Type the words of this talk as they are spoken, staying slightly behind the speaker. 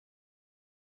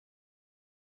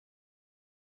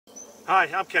Hi,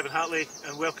 I'm Kevin Hatley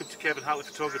and welcome to Kevin Hatley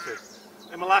Photography.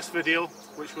 In my last video,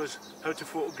 which was how to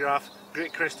photograph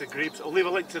great crested grebes, I'll leave a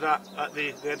link to that at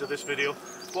the end of this video.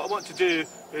 What I want to do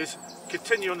is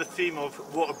continue on the theme of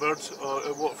water birds or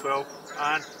waterfowl,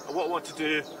 and what I want to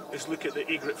do is look at the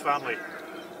egret family.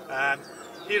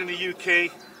 Here in the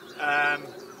UK,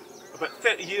 about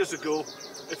 30 years ago,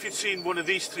 if you'd seen one of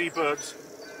these three birds,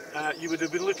 you would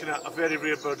have been looking at a very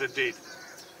rare bird indeed.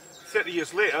 30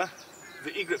 years later,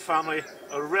 the egret family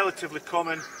are a relatively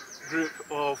common group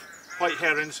of white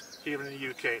herons here in the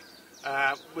UK,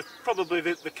 with probably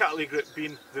the cattle egret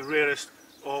being the rarest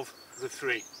of the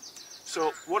three.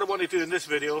 So what I want to do in this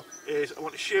video is I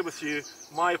want to share with you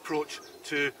my approach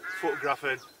to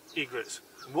photographing egrets.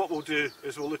 And what we'll do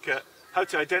is we'll look at how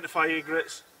to identify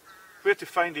egrets, where to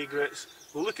find egrets,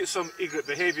 we'll look at some egret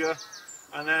behaviour,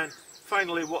 and then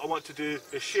finally what I want to do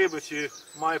is share with you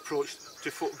my approach to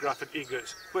photographing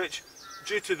egrets, which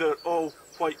due to their all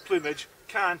white plumage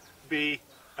can be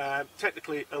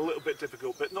technically a little bit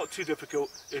difficult, but not too difficult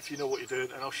if you know what you're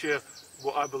doing, and I'll share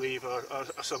what I believe are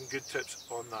some good tips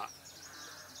on that.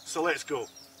 So let's go.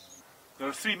 There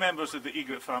are three members of the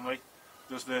egret family.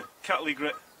 There's the cattle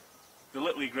egret, the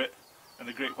little egret and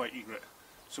the great white egret.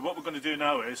 So what we're going to do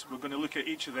now is we're going to look at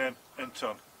each of them in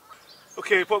turn.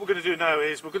 Okay, what we're going to do now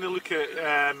is we're going to look at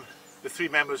the three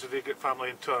members of the egret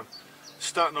family in turn,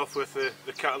 starting off with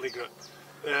the cattle egret.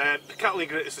 The cattle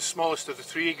egret is the smallest of the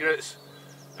three egrets.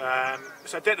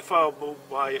 It's identifiable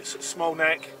by its small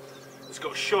neck, it's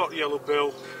got a short yellow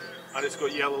bill and it's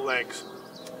got yellow legs.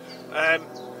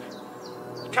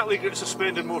 Cattle egrets are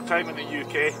spending more time in the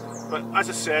UK, but as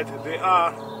I said, they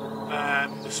are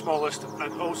the smallest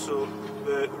and also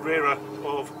the rarer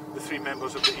of the three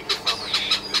members of the egret family,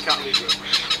 the cattle egret.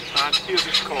 And here's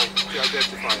its call to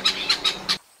identify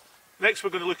it. Next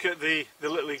we're going to look at the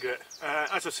little egret.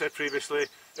 As I said previously,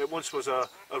 it once was a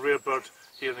rare bird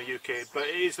here in the UK, but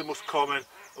it is the most common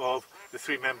of the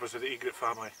three members of the egret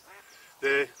family.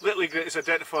 The little egret is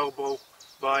identifiable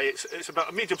by it's about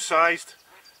a medium-sized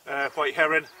white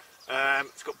heron.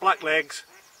 It's got black legs,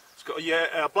 it's got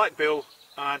a black bill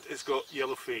and it's got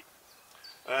yellow feet.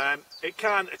 It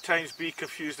can at times be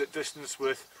confused at distance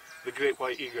with the great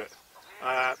white egret,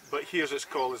 but here's its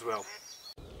call as well.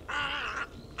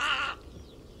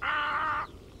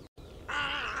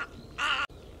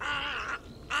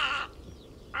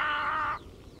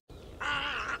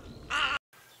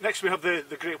 Next we have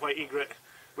the great white egret,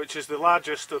 which is the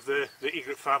largest of the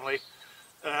egret family.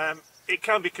 It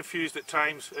can be confused at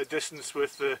times at distance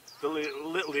with the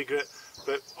little egret,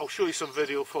 but I'll show you some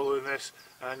video following this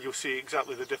and you'll see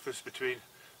exactly the difference between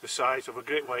the size of a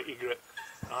great white egret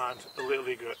and a little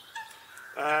egret.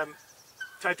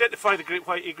 To identify the great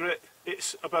white egret,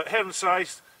 it's about heron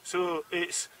sized, so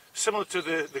it's similar to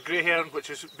the grey heron,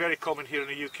 which is very common here in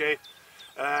the UK.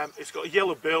 It's got a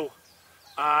yellow bill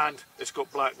and it's got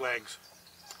black legs.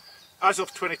 As of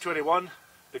 2021,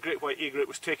 the great white egret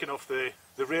was taken off the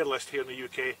rare list here in the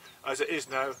UK, as it is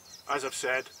now, as I've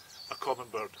said, a common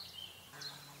bird.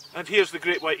 And here's the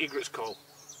great white egret's call.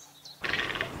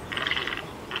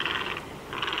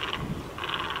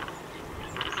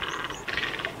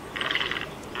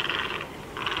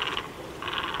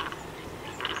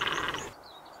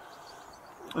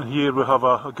 And here we have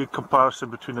a good comparison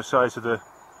between the size of the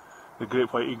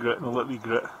great white egret and the little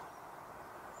egret.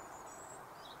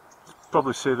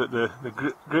 Probably say that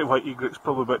the great white egret is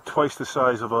probably about twice the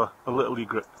size of a little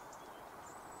egret.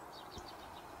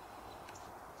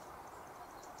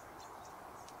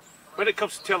 When it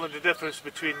comes to telling the difference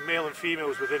between male and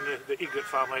females within the egret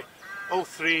family, all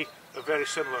three are very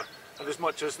similar, and as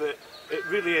much as that it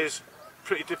really is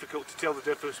pretty difficult to tell the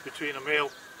difference between a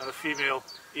male and a female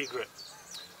egret.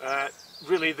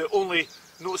 Really the only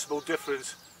noticeable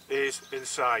difference is in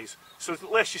size. So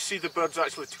unless you see the birds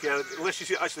actually together, unless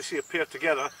you actually see a pair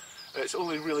together, it's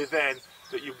only really then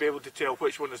that you'll be able to tell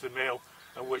which one is the male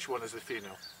and which one is the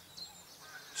female.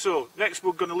 So next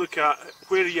we're going to look at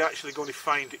where are you actually going to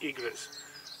find egrets.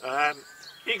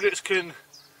 Egrets can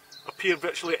appear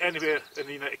virtually anywhere in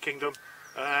the United Kingdom,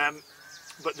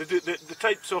 but the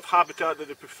types of habitat that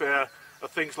they prefer are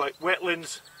things like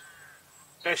wetlands,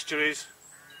 estuaries,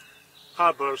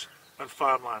 harbours and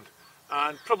farmland.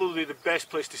 And probably the best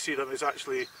place to see them is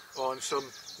actually on some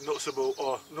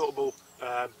notable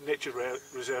nature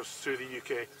reserves throughout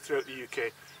the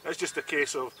UK. It's just a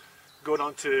case of going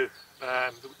onto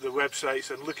the websites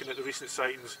and looking at the recent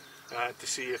sightings to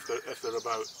see if they're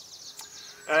about.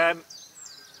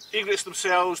 Egrets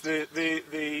themselves,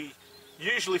 they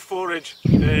usually forage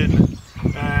in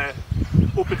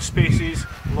open spaces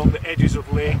along the edges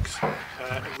of lakes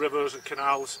and rivers and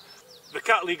canals. The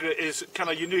Hatley egret is kind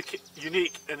of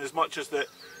unique in as much as that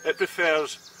it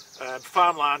prefers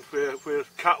farmland where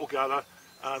cattle gather,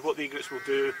 and what the egrets will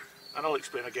do, and I'll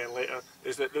explain again later,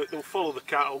 is that they'll follow the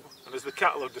cattle, and as the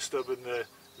cattle are disturbing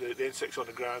the insects on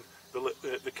the ground,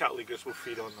 the cattle egrets will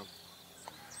feed on them.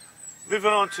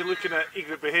 Moving on to looking at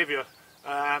egret behaviour.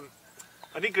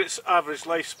 An egret's average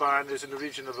lifespan is in the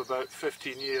region of about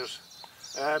 15 years.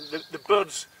 The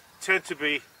birds tend to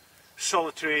be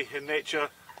solitary in nature.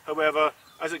 However,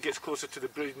 as it gets closer to the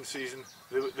breeding season,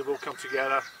 they will come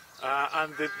together,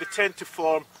 and they tend to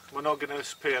form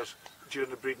monogamous pairs during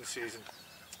the breeding season.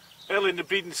 Early in the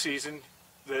breeding season,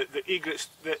 the egrets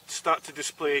that start to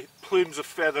display plumes of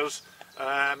feathers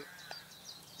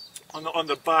on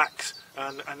their backs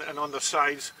and on their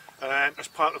sides as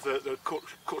part of the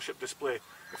courtship display.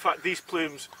 In fact, these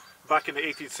plumes back in the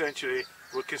 18th century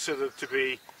were considered to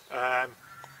be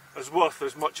as worth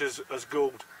as much as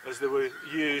gold, as they were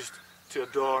used to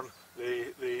adorn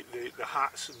the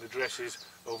hats and the dresses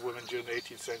of women during the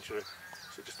 18th century.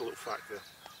 So just a little fact there.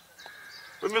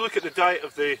 When we look at the diet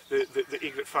of the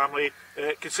egret family,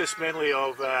 it consists mainly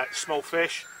of small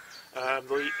fish.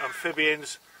 They'll eat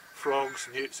amphibians, frogs,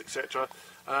 newts, etc.,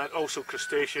 and also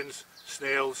crustaceans,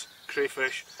 snails,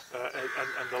 crayfish,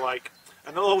 and the like.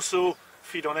 And they'll also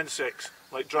feed on insects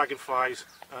like dragonflies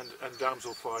and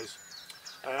damselflies.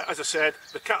 As I said,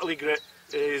 the cattle egret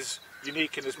is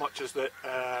unique in as much as that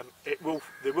they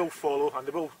will follow and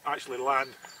they will actually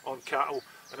land on cattle,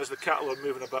 and as the cattle are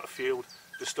moving about a field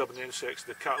disturbing the insects,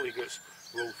 the cattle egrets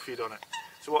will feed on it.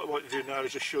 So what I want to do now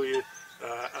is just show you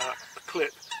a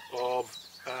clip of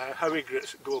how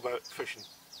egrets go about fishing.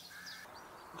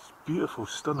 It's beautiful,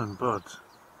 stunning birds.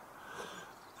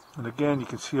 And again you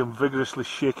can see him vigorously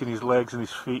shaking his legs and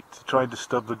his feet to try and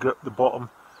disturb the bottom,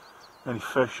 any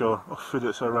fish or food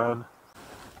that's around.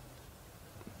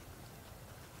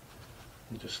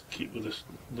 And just keep with this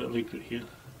little egret here.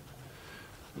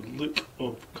 The look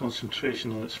of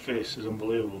concentration on its face is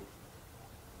unbelievable.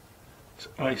 Its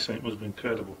eyesight must be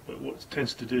incredible, but what it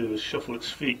tends to do is shuffle its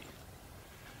feet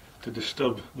to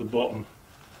disturb the bottom,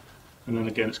 and then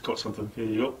again it's caught something. Here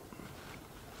you go.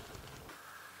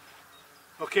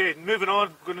 Okay, moving on,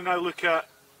 we're going to now look at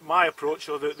my approach,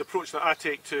 or the approach that I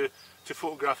take to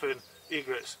photographing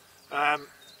egrets.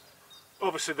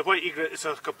 Obviously the white egret is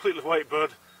a completely white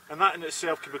bird, and that in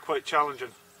itself can be quite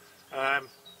challenging.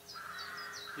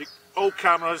 All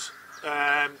cameras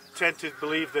tend to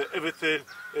believe that everything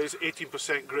is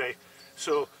 18% grey,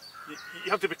 so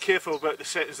you have to be careful about the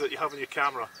settings that you have on your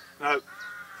camera. Now,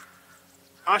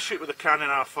 I shoot with a Canon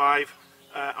R5.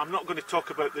 I'm not going to talk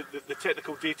about the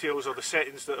technical details or the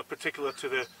settings that are particular to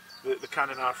the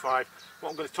Canon R5. What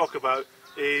I'm going to talk about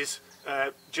is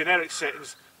generic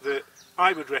settings that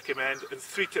I would recommend, and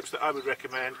 3 tips that I would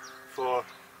recommend for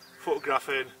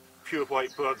photographing pure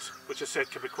white birds, which I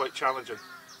said can be quite challenging.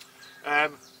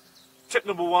 Tip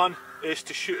number 1 is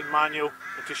to shoot in manual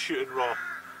and to shoot in RAW.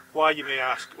 Why, you may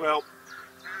ask? Well,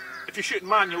 if you shoot in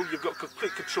manual, you've got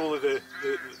complete control of the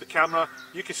camera.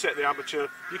 You can set the aperture,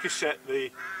 you can set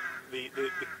the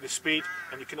speed,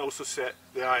 and you can also set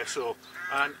the ISO.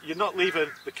 And you're not leaving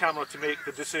the camera to make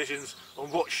the decisions on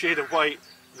what shade of white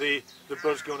the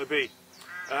bird's going to be.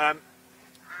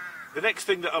 The next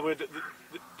thing that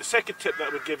the second tip that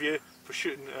I would give you for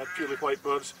shooting purely white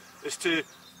birds is to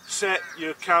set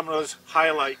your camera's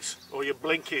highlights or your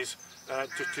blinkies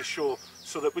to show,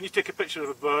 so that when you take a picture of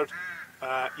a bird,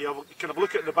 you kind of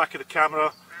look at the back of the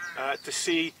camera to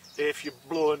see if you're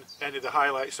blowing any of the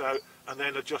highlights out, and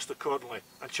then adjust accordingly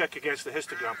and check against the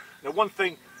histogram. Now, one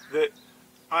thing that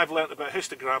I've learnt about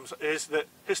histograms is that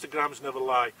histograms never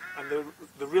lie, and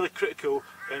they're really critical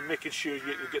in making sure you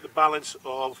get the balance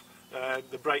of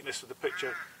the brightness of the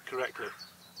picture correctly.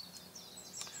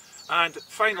 And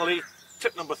finally,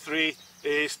 tip number 3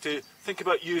 is to think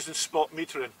about using spot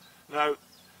metering. Now,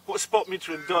 what spot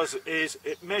metering does is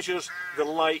it measures the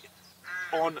light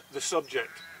on the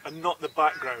subject and not the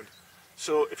background.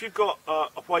 So if you've got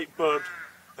a white bird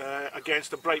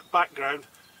against a bright background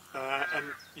and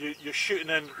you're shooting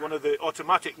in one of the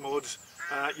automatic modes,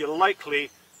 you're likely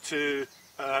to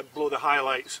blow the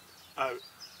highlights out.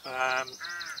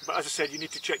 But as I said, you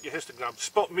need to check your histogram.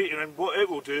 Spot metering, what it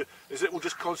will do is it will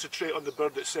just concentrate on the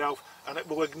bird itself, and it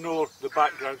will ignore the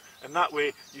background, and that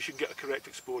way you should get a correct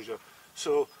exposure.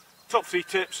 So, top 3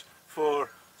 tips for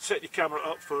setting your camera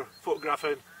up for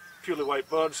photographing purely white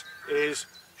birds is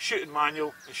shoot in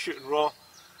manual and shoot in RAW.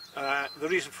 The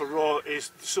reason for RAW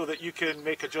is so that you can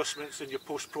make adjustments in your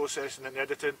post-processing and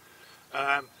editing.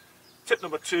 Tip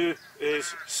number 2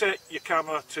 is set your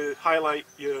camera to highlight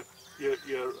your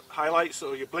highlights,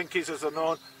 or your blinkies as they're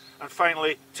known, And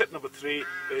finally, tip number 3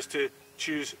 is to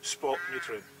choose spot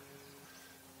metering.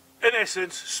 In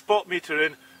essence, spot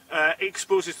metering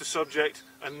exposes the subject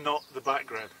and not the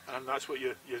background, and that's what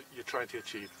you're trying to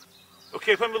achieve.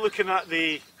 Okay, when we're looking at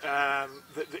the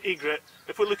egret,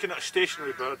 if we're looking at a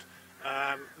stationary bird,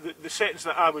 the settings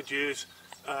that I would use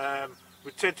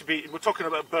would tend to be, we're talking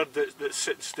about a bird that's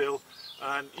sitting still,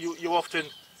 and you often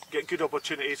get good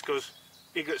opportunities because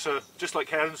egrets are just like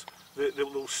herons.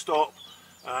 They'll stop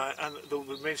and they'll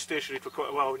remain stationary for quite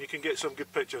a while, and you can get some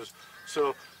good pictures.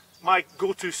 So my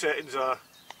go-to settings are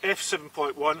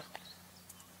f7.1,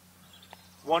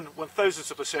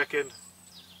 1/1000th of a second,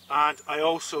 and I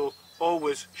also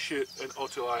always shoot in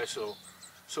auto ISO.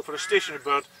 So for a stationary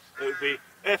bird, it would be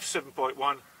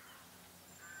f7.1,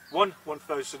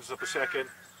 1/1000th of a second,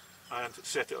 and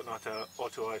set it on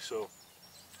auto ISO.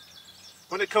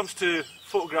 When it comes to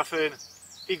photographing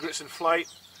egrets in flight,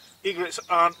 egrets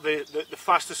aren't the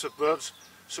fastest of birds,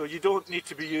 so you don't need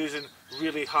to be using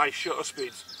really high shutter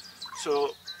speeds.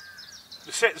 So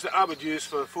the settings that I would use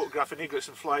for photographing egrets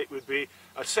in flight would be,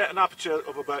 I'd set an aperture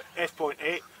of about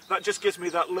f.8. That just gives me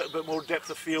that little bit more depth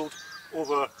of field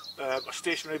over a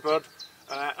stationary bird.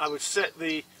 I would set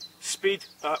the speed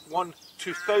at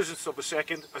 1/2000th of a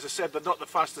second. As I said, they're not the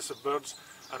fastest of birds,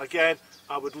 and again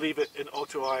I would leave it in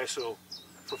auto ISO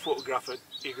for photographing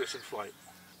egrets in flight.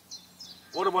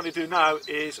 What I want to do now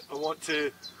is I want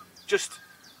to just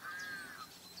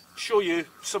show you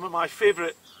some of my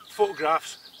favourite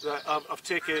photographs that I've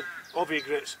taken of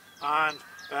egrets, and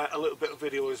a little bit of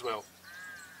video as well.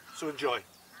 So enjoy.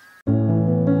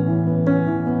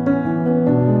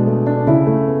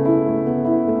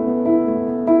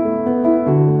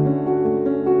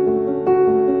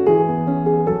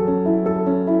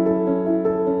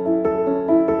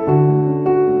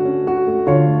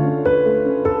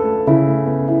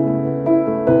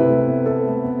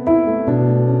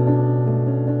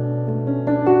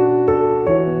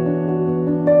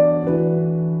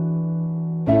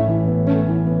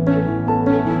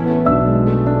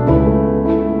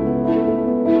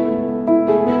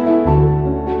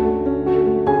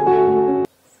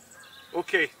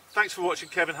 Okay, thanks for watching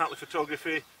Kevin Hatley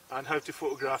Photography and how to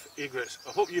photograph egrets.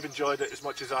 I hope you've enjoyed it as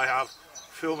much as I have,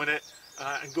 filming it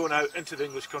and going out into the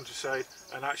English countryside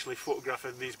and actually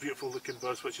photographing these beautiful looking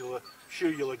birds, which I'm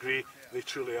sure you'll agree they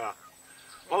truly are.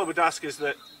 All I would ask is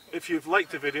that if you've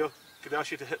liked the video, could I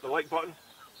ask you to hit the like button.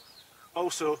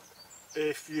 Also,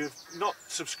 if you've not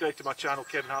subscribed to my channel,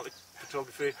 Kevin Hatley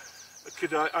Photography,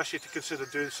 could I ask you to consider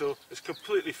doing so. It's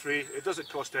completely free, it doesn't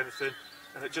cost anything,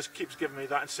 and it just keeps giving me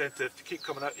that incentive to keep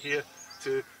coming out here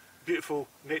to beautiful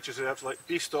nature reserves like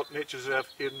Beestock Nature Reserve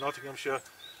here in Nottinghamshire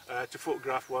to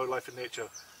photograph wildlife and nature.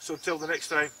 So until the next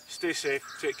time, stay safe,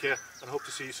 take care, and I hope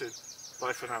to see you soon.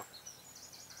 Bye for now.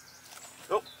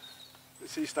 Oh, I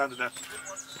see you standing there.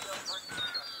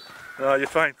 Oh, you're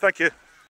fine, thank you.